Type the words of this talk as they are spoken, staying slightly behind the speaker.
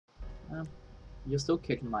Um, you're still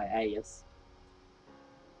kicking my ass.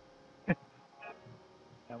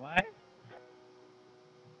 Am I?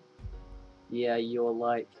 Yeah, you're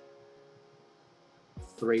like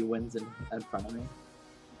 3 wins in front of me.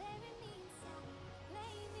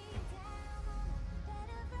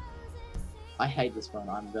 I hate this phone.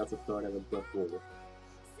 I'm about to throw it at a brick wall.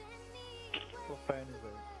 What phone is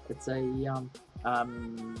it? It's a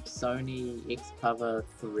Sony Xcover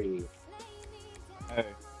 3. Oh,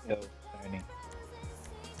 yo, Sony.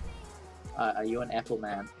 Are you an Apple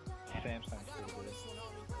man? Samsung's pretty good.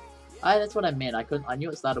 That's what I meant. I knew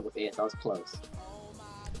it started with S. I was close.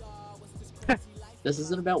 This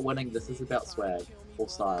isn't about winning. This is about swag or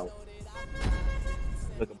style.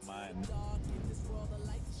 Look at mine.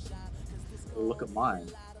 Look at mine.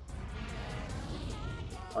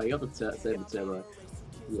 Oh, you got the Saber Turbo.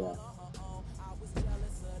 Yeah.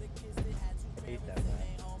 I hate that one.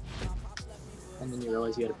 And then you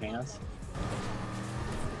realize you had a penis.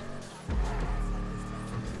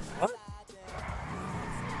 What?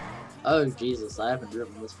 Oh Jesus, I haven't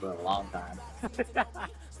driven this for a long time.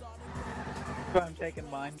 So I'm taking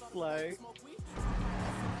mine slow.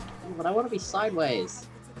 But I want to be sideways.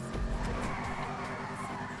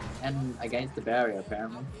 And against the barrier,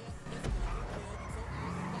 apparently.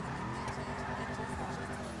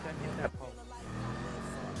 Don't hit that pole.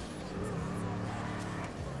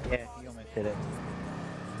 Yeah, you almost hit it.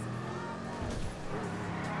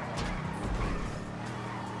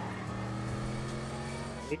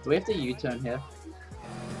 Do we have to U-turn here?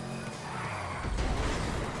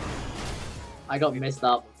 I got messed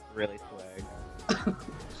up. Really swag.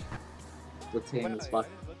 The team is Wow,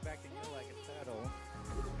 fucked. you look back and you're like a turtle.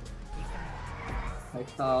 Hey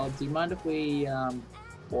Carl, do you mind if we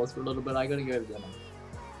pause for a little bit? I gotta go to dinner.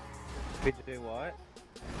 Did you do what?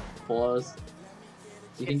 Pause.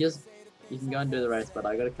 You can go and do the race, but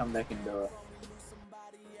I gotta come back and do it.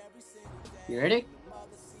 You ready?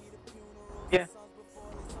 Yeah.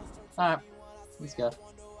 Alright, let's go.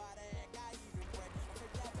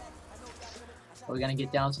 Are we gonna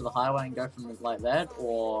get down to the highway and go from it like that,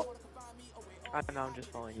 or...? I don't know, I'm just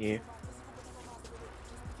following you.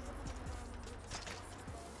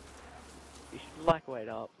 You should like wait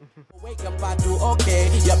up. Wake up, I do okay.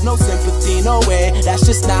 Yup, no sympathy, no way. That's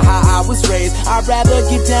just not how I was raised. I'd rather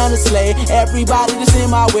get down and slay everybody that's in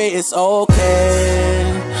my way. It's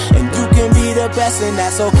okay, and you can be the best, and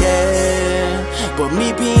that's okay. But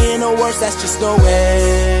me being the worst, that's just the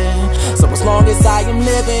way. So as long as I am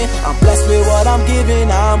living, I'm blessed with what I'm giving.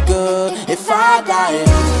 I'm good. If I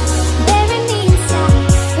die.